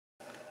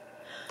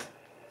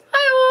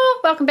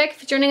welcome back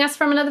if you're joining us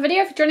from another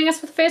video. If you're joining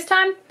us for the first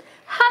time,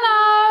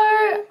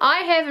 hello! I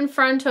have in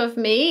front of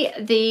me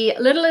the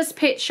Littlest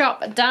Pet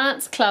Shop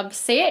Dance Club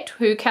set,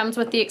 who comes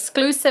with the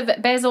exclusive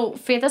Basil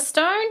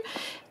Featherstone,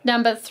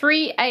 number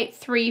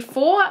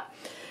 3834.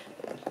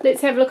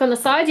 Let's have a look on the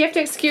side. You have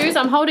to excuse,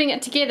 I'm holding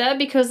it together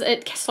because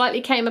it slightly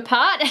came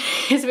apart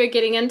as we're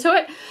getting into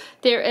it.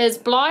 There is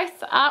Blythe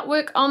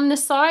artwork on the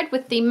side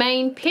with the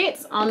main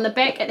pets. On the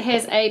back it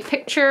has a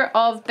picture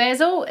of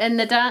Basil in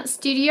the dance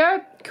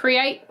studio,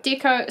 create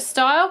deco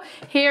style.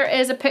 Here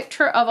is a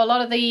picture of a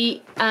lot of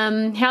the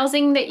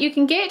housing that you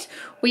can get.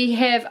 We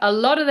have a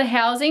lot of the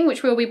housing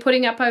which we'll be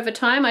putting up over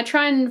time. I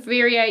try and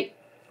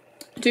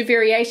do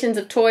variations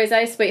of toys,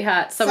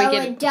 sweetheart? So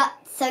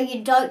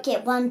you don't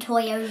get one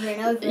toy over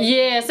and over.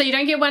 Yeah, so you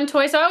don't get one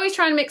toy. So I always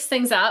try and mix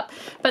things up.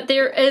 But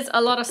there is a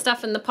lot of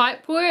stuff in the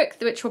pipe work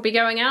which will be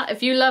going out.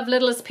 If you love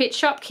Littlest Pet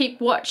Shop, keep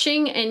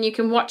watching and you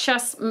can watch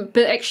us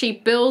actually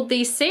build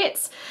these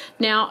sets.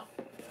 Now,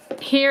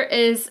 here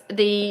is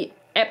the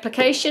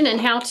application and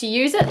how to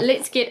use it.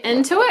 Let's get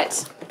into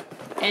it.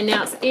 And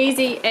now it's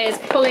easy as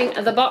pulling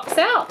the box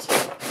out.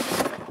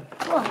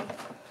 Oh.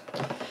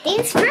 The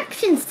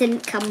instructions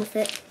didn't come with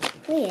it.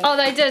 Weird. Oh,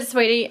 they did,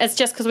 sweetie. It's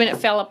just because when it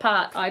fell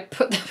apart, I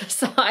put them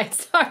aside.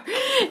 So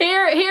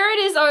here it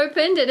is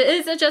opened. It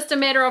is just a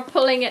matter of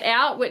pulling it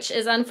out, which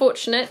is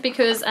unfortunate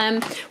because,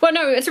 well,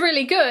 no, it's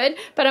really good.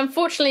 But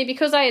unfortunately,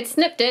 because I had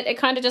snipped it, it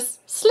kind of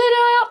just slid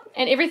out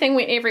and everything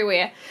went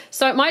everywhere.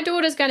 So my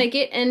daughter's going to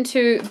get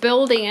into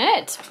building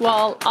it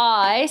while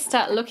I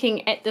start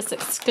looking at this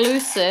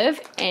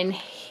exclusive, and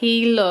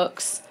he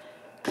looks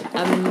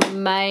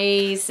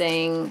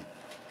amazing.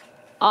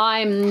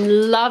 I'm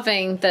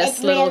loving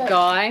this little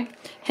guy.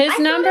 His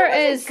number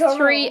is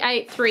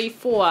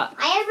 3834.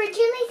 I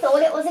originally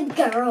thought it was a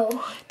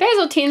girl.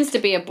 Basil tends to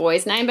be a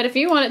boy's name, but if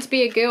you want it to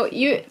be a girl,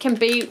 you can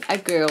be a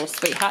girl,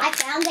 sweetheart. I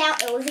found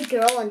out it was a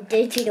girl on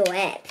digital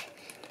app.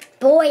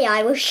 Boy,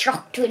 I was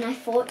shocked when I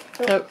found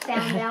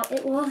out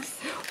it was.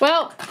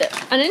 Well,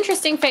 an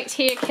interesting fact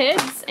here,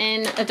 kids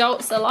and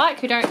adults alike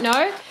who don't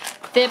know,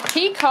 the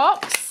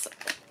peacocks,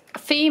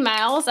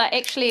 females, are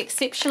actually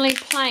exceptionally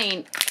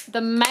plain. The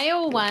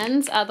male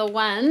ones are the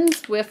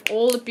ones with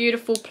all the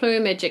beautiful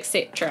plumage,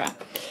 etc.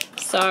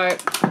 So,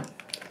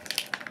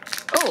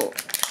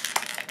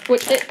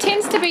 which it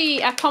tends to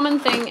be a common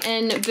thing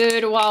in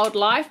bird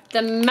wildlife.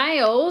 The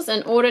males,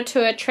 in order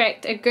to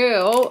attract a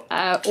girl,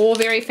 are all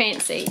very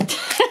fancy.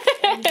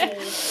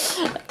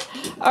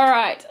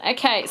 Alright,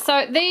 okay,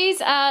 so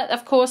these are,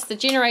 of course, the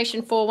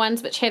Generation 4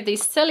 ones, which have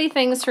these silly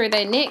things through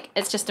their neck.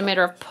 It's just a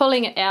matter of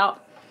pulling it out.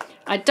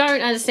 I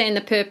don't understand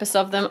the purpose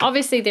of them.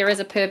 Obviously, there is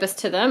a purpose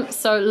to them,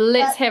 so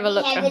let's have a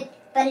look.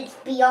 But it's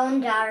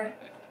beyond our...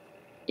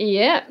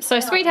 Yeah, so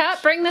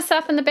sweetheart, bring this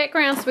up in the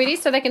background, sweetie,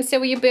 so they can see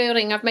what you're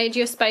building. I've made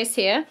you a space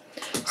here.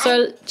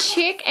 So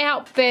check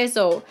out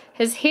Basil.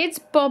 His head's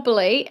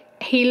bobbly.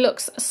 He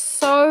looks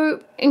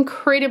so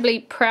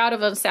incredibly proud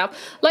of himself.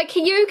 Like,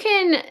 you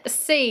can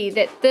see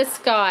that this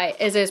guy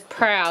is as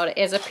proud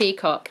as a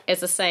peacock,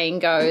 as the saying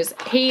goes.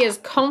 He is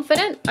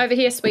confident. Over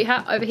here,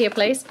 sweetheart. Over here,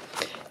 please.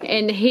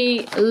 And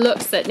he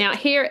looks it. Now,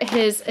 here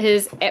is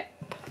his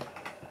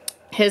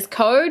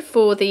code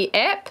for the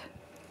app.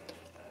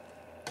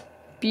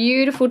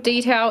 Beautiful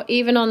detail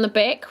even on the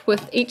back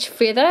with each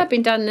feather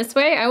been done this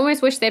way. I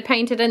almost wish they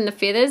painted in the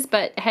feathers,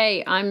 but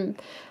hey, I'm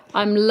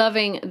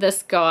loving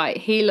this guy.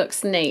 He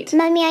looks neat.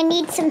 Mummy, I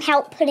need some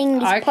help putting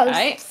these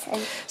posts in.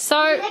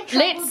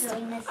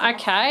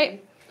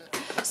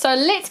 So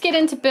let's get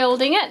into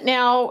building it.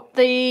 Now,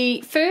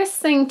 the first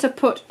thing to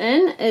put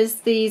in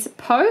is these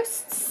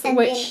posts,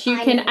 which you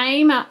can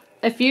aim up.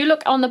 If you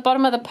look on the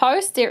bottom of the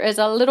post, there is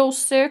a little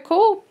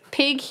circle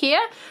peg here,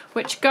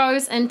 which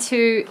goes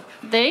into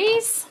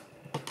these.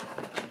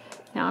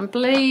 Now, I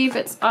believe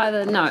it's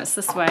it's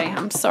this way.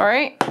 I'm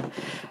sorry.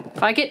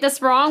 If I get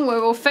this wrong, we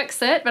will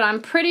fix it, but I'm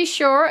pretty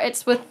sure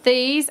it's with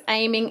these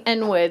aiming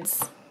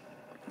inwards.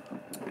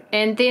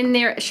 And then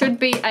there should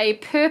be a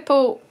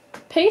purple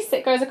piece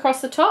that goes across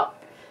the top.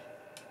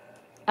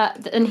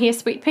 In here,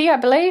 Sweet Pea, I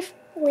believe.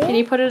 Where? Can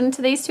you put it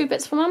into these two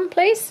bits for Mum,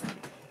 please?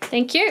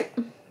 Thank you.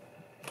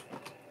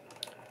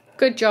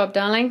 Good job,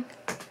 darling.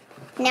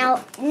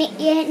 Now,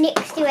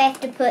 next you have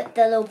to put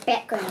the little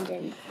background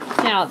in.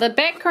 Now, the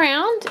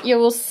background, you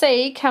will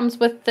see, comes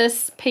with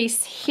this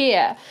piece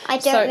here. I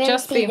don't really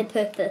see the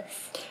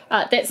purpose.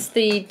 That's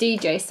the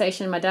DJ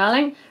station, my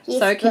darling. Yes,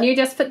 so can you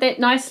just put that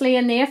nicely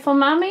in there for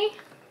Mummy?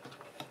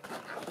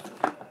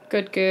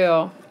 Good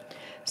girl.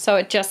 So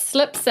it just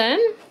slips in.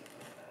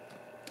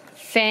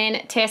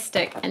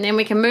 Fantastic. And then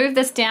we can move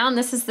this down.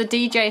 This is the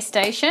DJ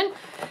station.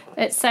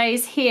 It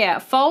says here,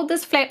 fold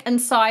this flap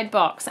inside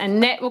box,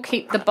 and that will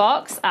keep the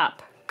box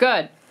up.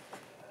 Good.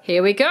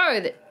 Here we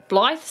go.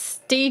 Blythe's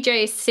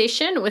DJ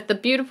session with the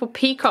beautiful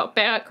peacock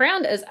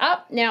background is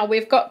up. Now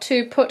we've got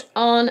to put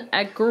on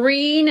a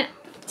green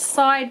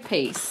side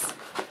piece.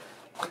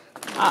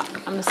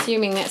 I'm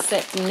assuming that's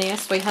that in there,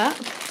 sweetheart.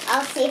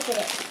 I'll see if it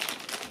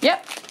is.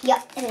 Yep.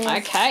 Yep, it is.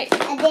 Okay.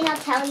 And then I'll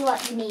tell you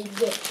what you need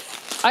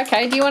next.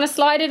 Okay, do you want to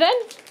slide it in?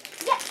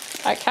 Yep.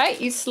 Okay,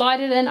 you slide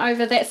it in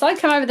over that side.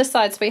 Come over this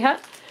side, sweetheart.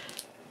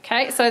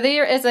 Okay, so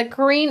there is a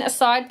green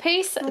side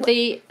piece.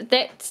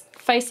 That's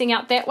facing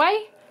out that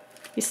way.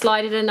 You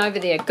slide it in over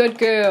there. Good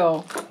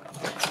girl.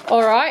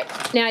 All right,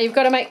 now you've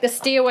got to make the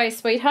stairway,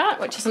 sweetheart,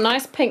 which is a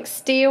nice pink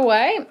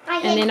stairway.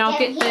 And then I'll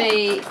get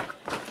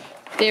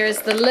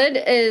the lid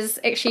is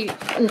actually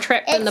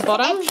entrapped in the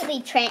bottom. It's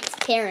actually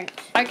transparent.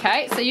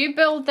 Okay, so you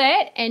build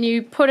that and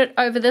you put it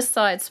over this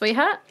side,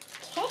 sweetheart.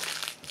 Okay.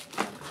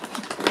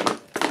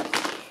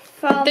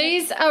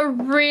 These are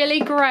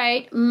really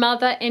great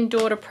mother and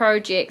daughter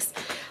projects.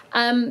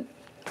 I'm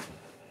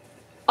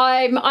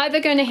either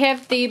going to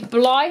have the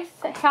Blythe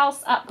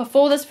house up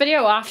before this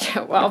video or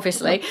after, well,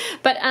 obviously,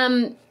 but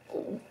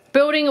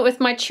building it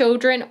with my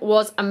children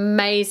was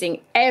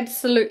amazing.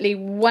 Absolutely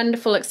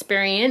wonderful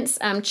experience.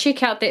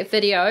 Check out that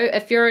video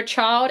if you're a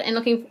child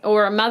and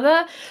or a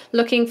mother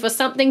looking for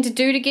something to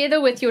do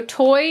together with your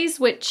toys,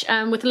 which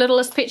with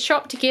Littlest Pet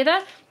Shop together.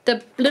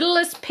 The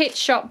Littlest Pet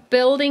Shop,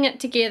 building it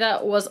together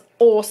was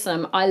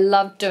awesome. I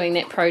loved doing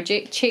that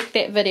project. Check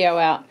that video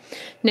out.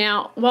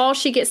 Now, while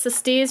she gets the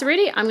stairs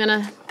ready, I'm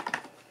gonna,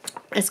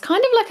 it's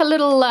kind of like a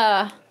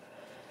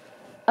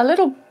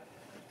little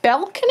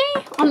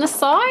balcony on the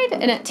side,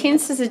 and it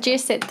tends to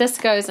suggest that this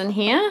goes in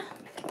here.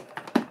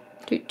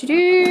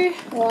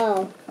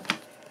 Wow.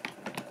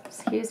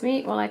 Excuse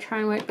me while I try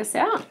and work this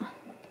out.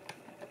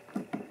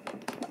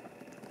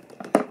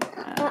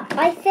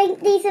 I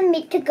think these are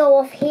meant to go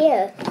off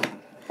here,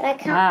 but I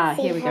can't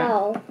see here we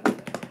how. Go.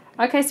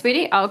 Okay,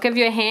 sweetie, I'll give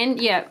you a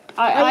hand. Yeah,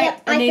 I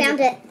found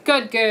it.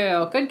 Good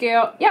girl, good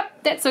girl.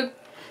 Yep, that's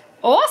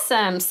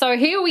awesome. So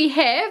here we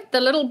have the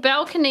little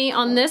balcony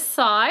on this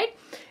side,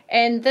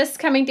 and this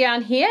coming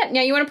down here.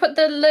 Now you want to put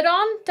the lid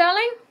on,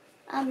 darling?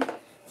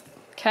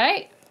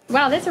 Okay.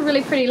 Wow, that's a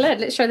really pretty lid.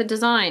 Let's show the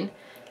design.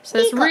 So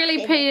it's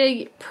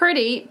really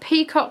pretty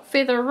peacock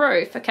feather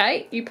roof.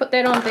 Okay, you put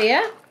that on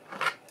there.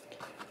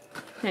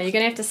 Now you're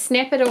going to have to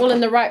snap it all in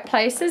the right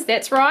places.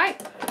 That's right.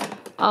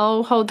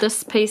 I'll hold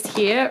this piece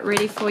here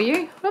ready for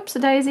you. Whoops, a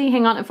daisy.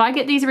 Hang on. If I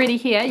get these ready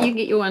here, you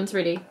get your ones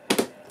ready.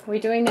 Are we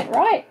doing that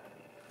right?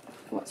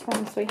 What's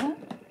wrong, sweetheart?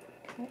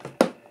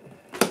 Okay.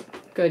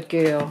 Good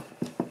girl.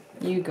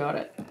 You got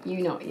it.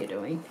 You know what you're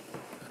doing.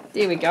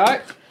 There we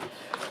go.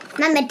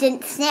 Mama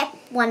didn't snap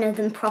one of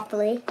them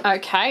properly.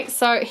 Okay,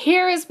 so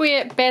here is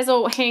where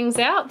Basil hangs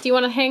out. Do you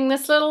want to hang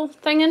this little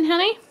thing in,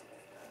 honey?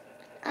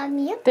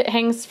 Yep. That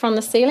hangs from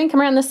the ceiling. Come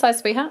around this side,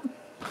 sweetheart.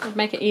 It'll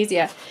make it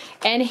easier.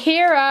 And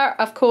here are,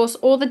 of course,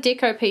 all the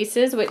deco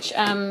pieces, which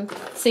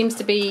seems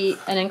to be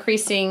an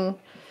increasing,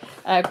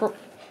 a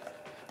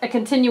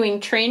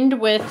continuing trend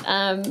with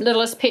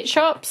Littlest Pet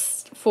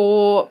Shops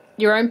for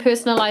your own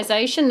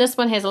personalization. This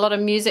one has a lot of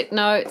music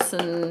notes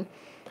and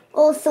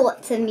all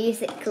sorts of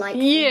music like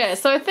yeah,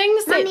 so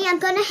things that... Mummy, I'm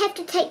going to have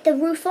to take the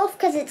roof off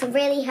because it's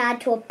really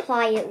hard to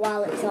apply it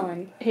while it's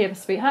on. Here,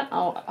 sweetheart,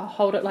 I'll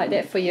hold it like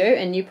that for you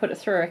and you put it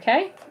through,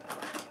 okay?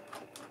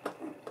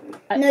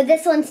 No,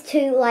 this one's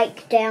too,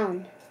 like,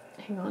 down.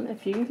 Hang on,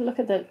 if you look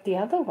at the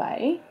other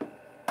way,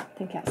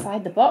 think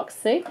outside the box,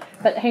 see?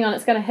 But hang on,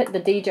 it's going to hit the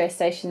DJ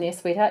station there,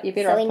 sweetheart. You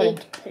better so we need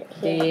to put it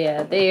here.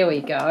 Yeah, there we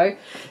go.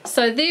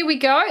 So there we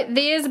go.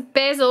 There's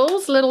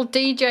Basil's little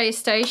DJ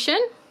station.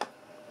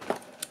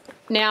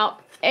 Now,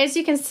 as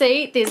you can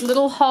see, there's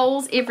little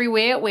holes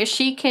everywhere where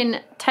she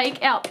can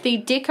take out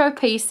the deco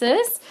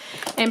pieces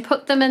and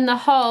put them in the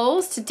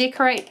holes to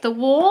decorate the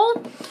wall.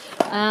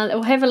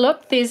 We'll have a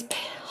look. There's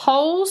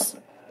holes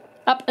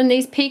up in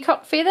these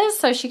peacock feathers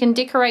so she can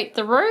decorate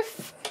the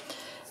roof.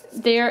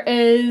 There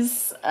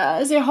is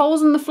there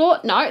holes in the floor?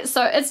 No,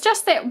 so it's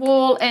just that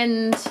wall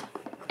and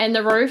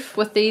the roof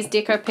with these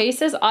deco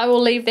pieces. I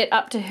will leave that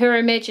up to her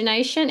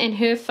imagination and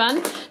her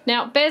fun.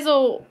 Now,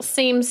 Basil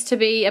seems to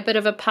be a bit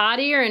of a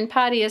partier, and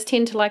partiers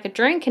tend to like a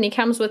drink, and he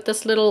comes with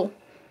this little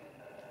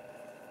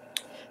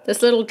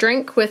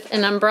drink with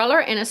an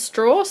umbrella and a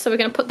straw, so we're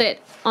going to put that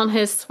on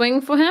his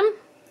swing for him.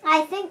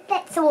 I think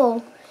that's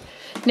all.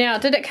 Now,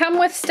 did it come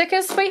with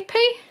stickers, Sweet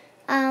Pea?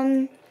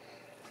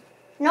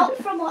 Not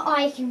from what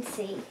I can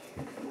see.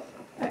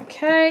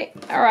 Okay,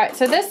 alright,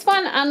 so this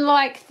one,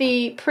 unlike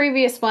the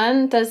previous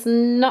one, does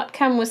not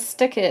come with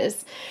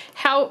stickers.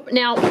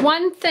 Now,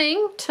 one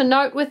thing to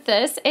note with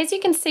this, as you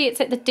can see, it's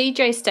at the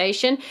DJ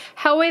station.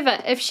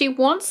 However, if she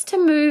wants to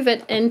move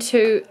it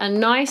into a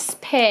nice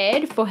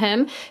pad for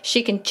him,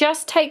 she can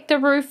just take the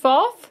roof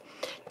off,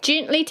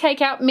 gently take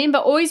out, remember,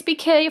 always be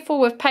careful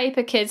with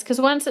paper, kids, because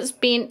once it's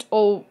bent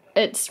or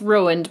it's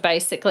ruined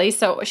basically.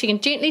 So she can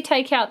gently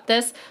take out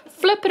this,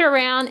 flip it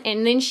around,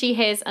 and then she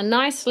has a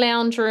nice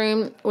lounge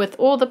room with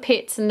all the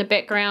pets in the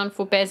background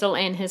for Basil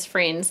and his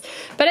friends.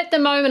 But at the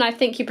moment I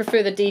think you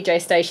prefer the DJ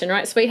station,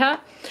 right,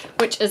 sweetheart?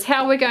 Which is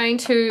how we're going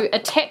to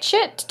attach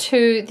it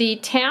to the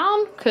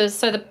town, because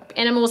so the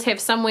animals have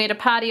somewhere to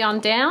party on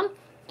down.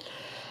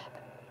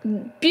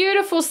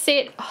 Beautiful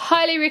set.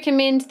 Highly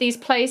recommend these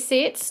play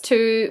sets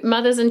to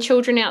mothers and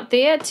children out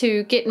there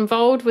to get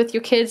involved with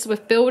your kids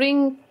with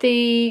building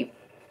the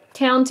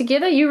town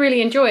together. You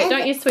really enjoy it,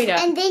 don't you,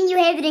 sweetheart? And then you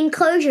have an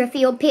enclosure for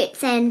your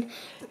pets and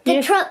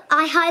The truck,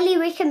 I highly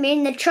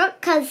recommend the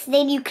truck because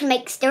then you can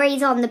make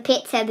stories on the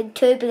pets having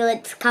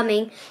turbulence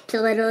coming to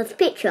Littlest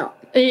Pet Shop.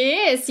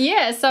 Yes,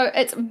 yeah, so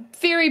it's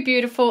very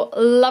beautiful.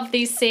 Love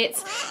these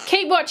sets.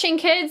 Keep watching,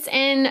 kids,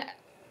 and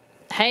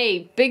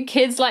hey, big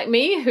kids like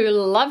me who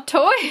love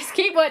toys,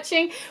 keep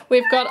watching.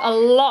 We've got a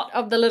lot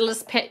of the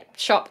Littlest Pet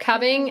Shop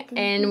coming,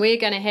 and we're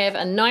going to have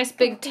a nice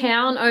big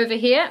town over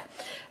here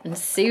and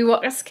see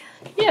what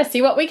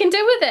we can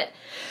do with it.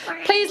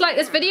 Please like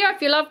this video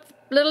if you love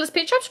Littlest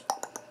Pet Shops.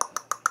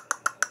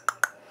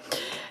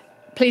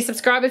 Please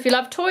subscribe if you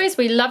love toys.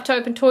 We love to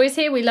open toys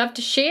here. We love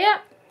to share.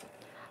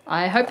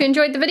 I hope you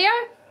enjoyed the video.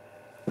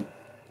 Bye.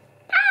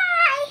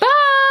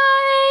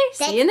 Bye.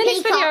 See you in the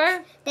next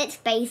video. That's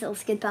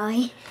Basil's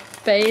goodbye.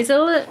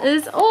 Basil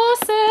is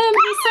awesome.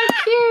 He's so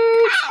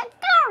cute.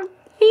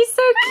 He's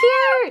so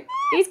cute.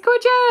 He's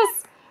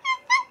gorgeous.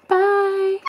 Bye.